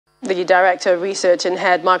The Director of Research and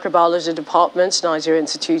Head Microbiology Department, Nigeria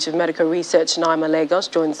Institute of Medical Research, NIMA Lagos,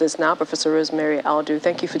 joins us now. Professor Rosemary Aldu,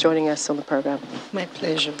 thank you for joining us on the program. My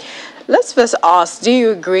pleasure. Let's first ask, do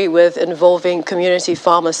you agree with involving community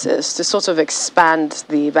pharmacists to sort of expand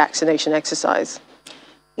the vaccination exercise?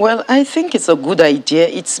 Well, I think it's a good idea.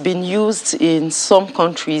 It's been used in some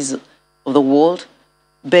countries of the world,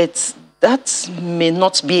 but that may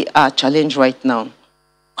not be our challenge right now.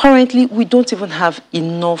 Currently, we don't even have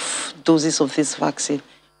enough doses of this vaccine.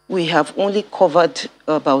 We have only covered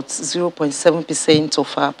about 0.7%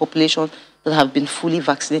 of our population that have been fully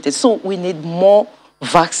vaccinated. So we need more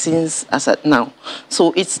vaccines as at now.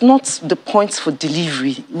 So it's not the points for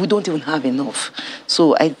delivery. We don't even have enough.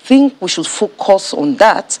 So I think we should focus on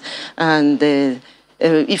that. And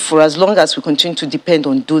if for as long as we continue to depend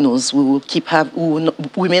on donors, we will keep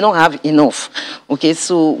we may not have enough. Okay,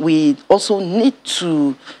 so we also need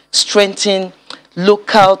to strengthen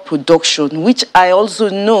local production, which I also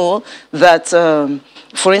know that,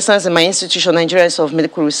 for instance, in my institution, Nigeria Institute of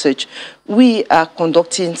Medical Research, we are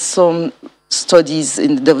conducting some studies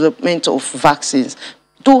in the development of vaccines,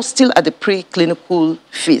 though still at the preclinical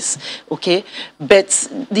phase, okay? But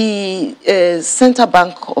the Central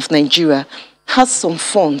Bank of Nigeria has some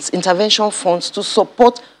funds, intervention funds, to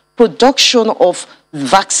support production of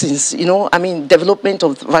vaccines, development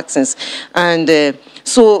of vaccines. And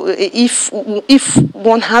so if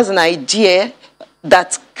one has an idea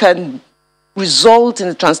that can result in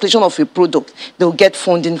the translation of a product, they'll get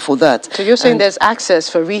funding for that. So you're saying there's access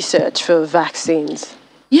for research for vaccines?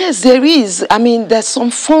 Yes, there is. There's some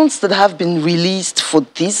funds that have been released for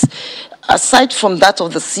this. Aside from that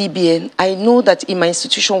of the CBN, I know that in my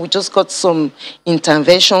institution, we just got some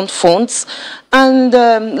intervention funds. And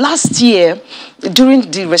last year, during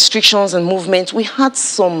the restrictions and movement, we had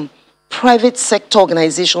some private sector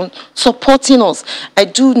organization supporting us. I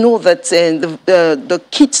do know that the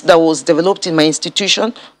kit that was developed in my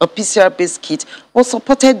institution, a PCR-based kit, was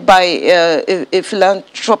supported by a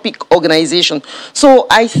philanthropic organization. So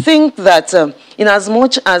I think that in as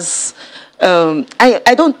much as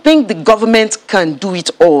I don't think the government can do it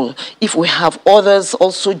all. If we have others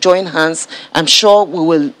also join hands, I'm sure we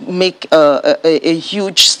will make a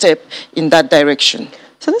huge step in that direction.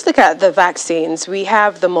 So let's look at the vaccines. We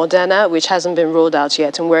have the Moderna, which hasn't been rolled out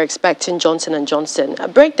yet, and we're expecting Johnson & Johnson.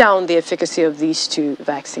 Break down the efficacy of these two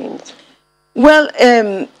vaccines. Well,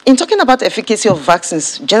 in talking about efficacy of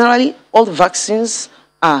vaccines, generally, all the vaccines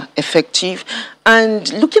are effective.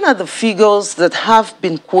 And looking at the figures that have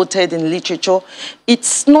been quoted in literature,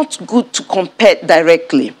 it's not good to compare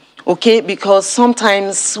directly, okay? Because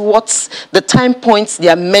sometimes the time points they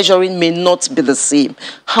are measuring may not be the same.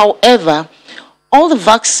 However, all the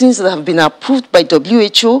vaccines that have been approved by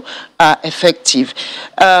WHO are effective.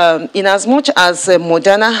 In as much as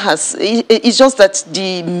Moderna it's just that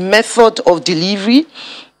the method of delivery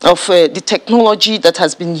of the technology that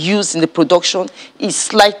has been used in the production is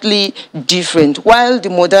slightly different. While the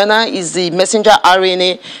Moderna is the messenger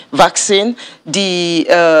RNA vaccine,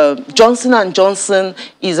 the Johnson & Johnson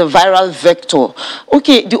is a viral vector.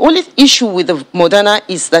 Okay, the only issue with the Moderna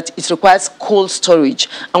is that it requires cold storage.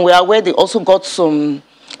 And we are aware they also got some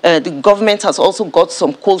the government has also got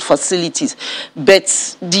some cold facilities.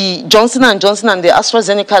 But the Johnson & Johnson and the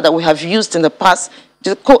AstraZeneca that we have used in the past,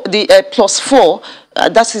 the +4,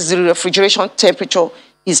 that is the refrigeration temperature,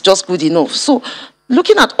 is just good enough. So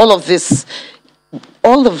looking at all of this,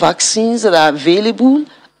 all the vaccines that are available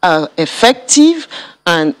are effective,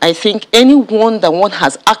 and I think anyone that one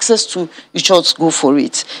has access to, you should go for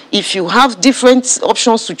it. If you have different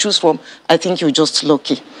options to choose from, I think you're just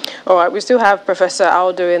lucky. All right, we still have Professor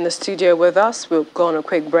Aldu in the studio with us. We'll go on a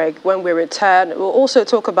quick break. When we return, we'll also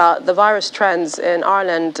talk about the virus trends in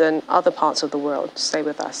Ireland and other parts of the world. Stay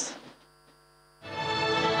with us.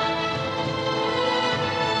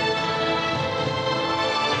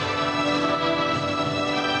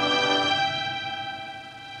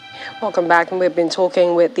 Welcome back, and we've been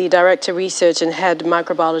talking with the Director of Research and Head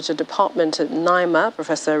Microbiology Department at NIMA,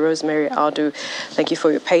 Professor Rosemary Aldu. Thank you for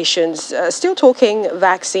your patience. Still talking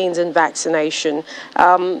vaccines and vaccination.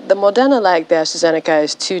 The Moderna, like the AstraZeneca,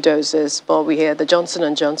 is 2 doses, but we hear the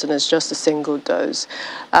Johnson & Johnson is just a single dose.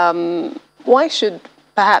 Why should,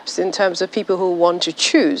 perhaps in terms of people who want to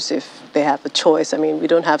choose, if they have a choice, I mean, we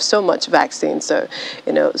don't have so much vaccine, so,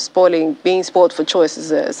 being spoiled for choice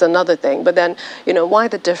is another thing. But then, why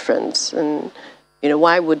the difference? And,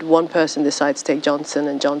 why would one person decide to take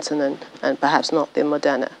Johnson & Johnson and perhaps not the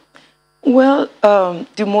Moderna? Well,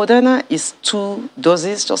 the Moderna is 2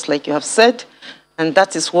 doses, just like you have said, and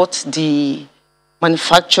that is what the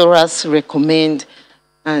manufacturers recommend.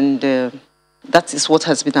 And That is what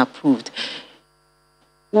has been approved.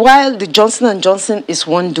 While the Johnson & Johnson is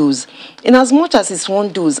 1 dose, in as much as it's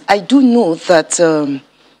 1 dose, I do know that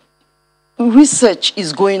research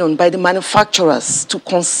is going on by the manufacturers to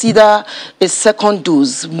consider a 2nd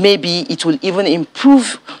dose. Maybe it will even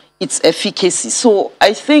improve its efficacy. So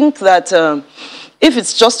I think that if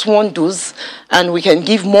it's just 1 dose and we can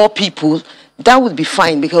give more people, that would be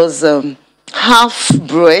fine, because half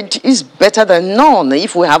bread is better than none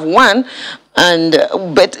if we have 1. And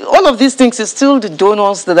but all of these things is still the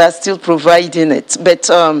donors that are still providing it. But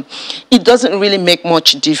it doesn't really make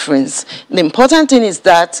much difference. The important thing is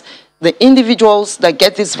that the individuals that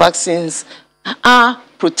get these vaccines are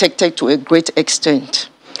protected to a great extent.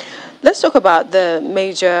 Let's talk about the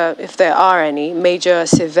major, if there are any, major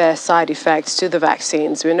severe side effects to the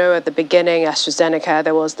vaccines. We know at the beginning, AstraZeneca,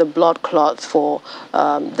 there was the blood clot for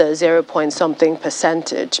the 0.something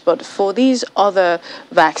percentage. But for these other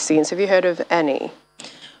vaccines, have you heard of any?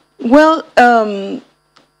 Well,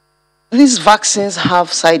 these vaccines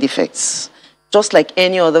have side effects, just like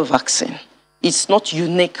any other vaccine. It's not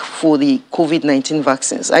unique for the COVID-19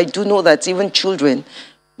 vaccines. I do know that even children,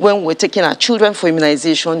 when we're taking our children for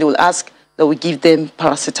immunization, they will ask that we give them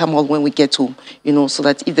paracetamol when we get home, you know, so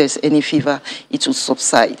that if there's any fever, it will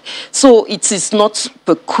subside. So it is not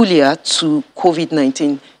peculiar to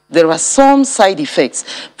COVID-19. There are some side effects.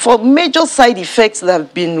 For major side effects that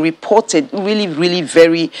have been reported, really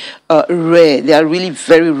very rare. They are really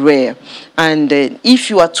very rare. And if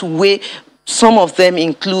you are to weigh, some of them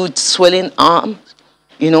include swelling arm,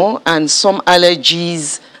 you know, and some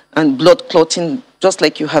allergies and blood clotting, just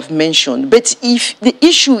like you have mentioned. But if the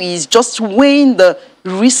issue is just weighing the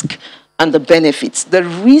risk and the benefits, the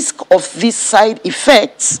risk of these side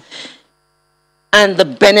effects and the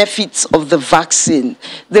benefits of the vaccine,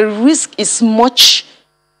 the risk is much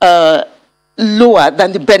lower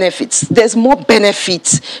than the benefits. There's more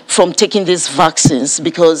benefits from taking these vaccines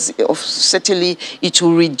because certainly it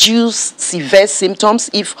will reduce severe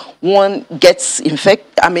symptoms if one gets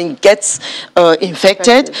infected,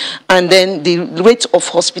 and then the rate of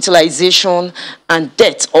hospitalization and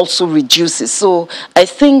death also reduces. So I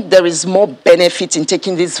think there is more benefit in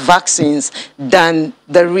taking these vaccines than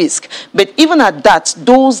the risk. But even at that,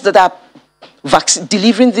 those that are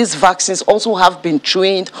delivering these vaccines also have been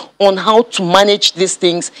trained on how to manage these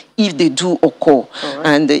things if they do occur. Right.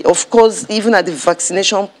 And of course, even at the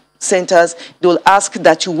vaccination centers, they'll ask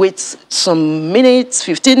that you wait some minutes,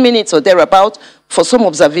 15 minutes or thereabout, for some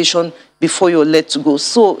observation before you're let to go.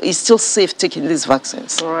 So it's still safe taking these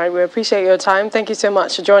vaccines. All right, we appreciate your time. Thank you so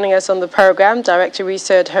much for joining us on the program. Director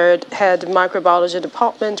Research Head Microbiology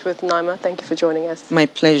Department with NIMA. Thank you for joining us. My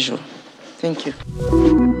pleasure. Thank you.